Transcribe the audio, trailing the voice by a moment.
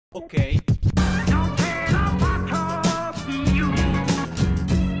Okay.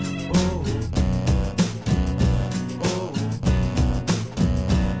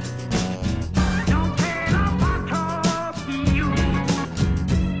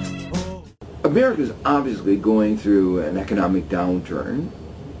 America is obviously going through an economic downturn.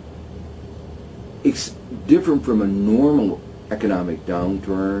 It's different from a normal economic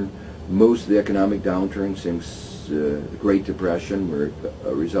downturn. Most of the economic downturn since the Great Depression were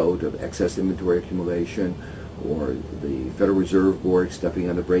a result of excess inventory accumulation or the Federal Reserve Board stepping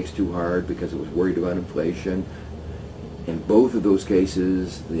on the brakes too hard because it was worried about inflation. In both of those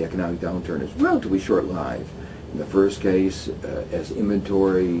cases, the economic downturn is relatively short-lived. In the first case, as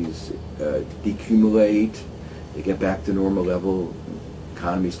inventories decumulate, they get back to normal level, the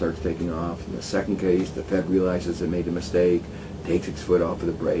economy starts taking off. In the second case, the Fed realizes it made a mistake, takes its foot off of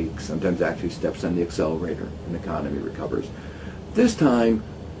the brake, sometimes actually steps on the accelerator, and the economy recovers. This time,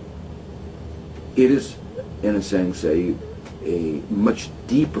 it is, in a sense, a much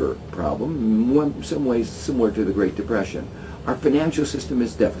deeper problem, in some ways similar to the Great Depression. Our financial system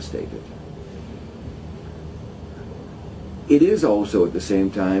is devastated. It is also, at the same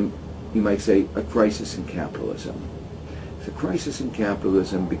time, you might say, a crisis in capitalism. It's a crisis in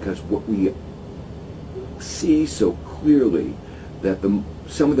capitalism because what we see so clearly that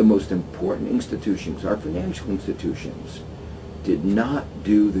some of the most important institutions, our financial institutions, did not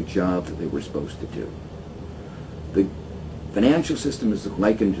do the job that they were supposed to do. The financial system is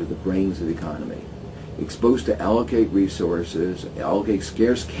likened to the brains of the economy. It's supposed to allocate resources, allocate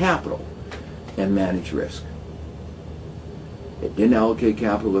scarce capital, and manage risk. It didn't allocate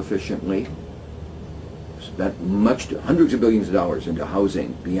capital efficiently, spent hundreds of billions of dollars into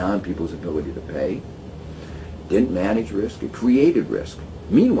housing beyond people's ability to pay. Didn't manage risk, it created risk.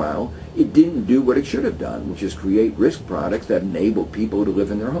 Meanwhile, it didn't do what it should have done, which is create risk products that enable people to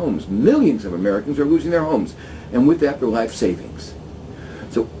live in their homes. Millions of Americans are losing their homes, and with that, their life savings.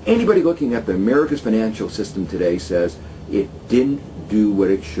 So anybody looking at America's financial system today says it didn't do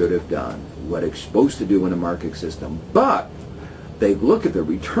what it should have done, what it's supposed to do in a market system. But they look at the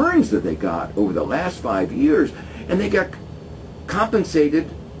returns that they got over the last 5 years, and they got compensated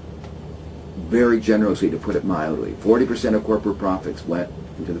very generously, to put it mildly. 40% of corporate profits went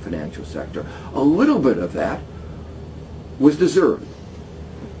into the financial sector. A little bit of that was deserved.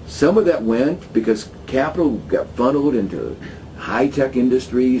 Some of that went because capital got funneled into high-tech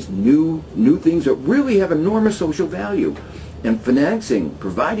industries, new things that really have enormous social value. And financing,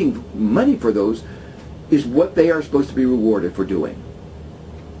 providing money for those, is what they are supposed to be rewarded for doing.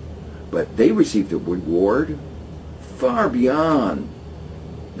 But they received a reward far beyond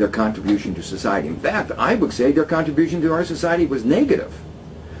their contribution to society. In fact, I would say their contribution to our society was negative.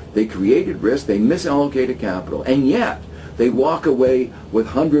 They created risk, they misallocated capital, and yet they walk away with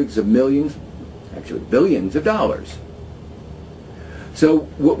hundreds of millions, actually billions of dollars. So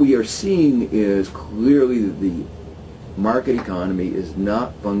what we are seeing is clearly that the market economy is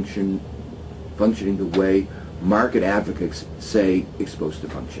not functioning the way market advocates say it's supposed to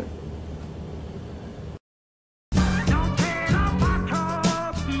function.